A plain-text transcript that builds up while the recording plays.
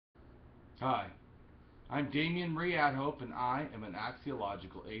Hi, I'm Damian Marie Adhope, and I am an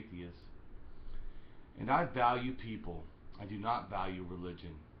axiological atheist. And I value people. I do not value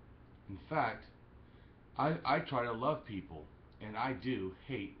religion. In fact, I try to love people, and I do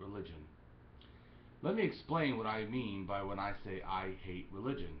hate religion. Let me explain what I mean by when I say I hate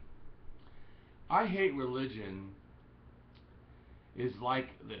religion. I hate religion is like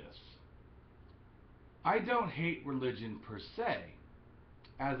this. I don't hate religion per se,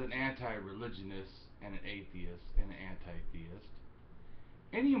 as an anti-religionist and an atheist and an anti-theist,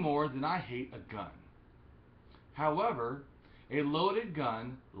 any more than I hate a gun. However, a loaded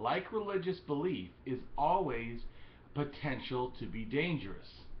gun, like religious belief, is always potential to be dangerous.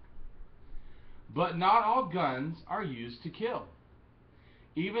 But not all guns are used to kill.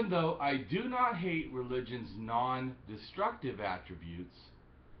 Even though I do not hate religion's non-destructive attributes,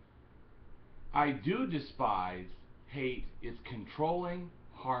 I do hate its controlling,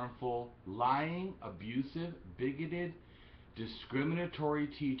 harmful, lying, abusive, bigoted, discriminatory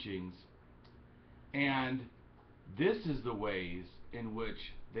teachings, and this is the ways in which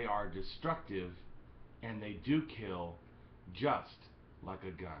they are destructive and they do kill just like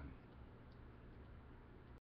a gun.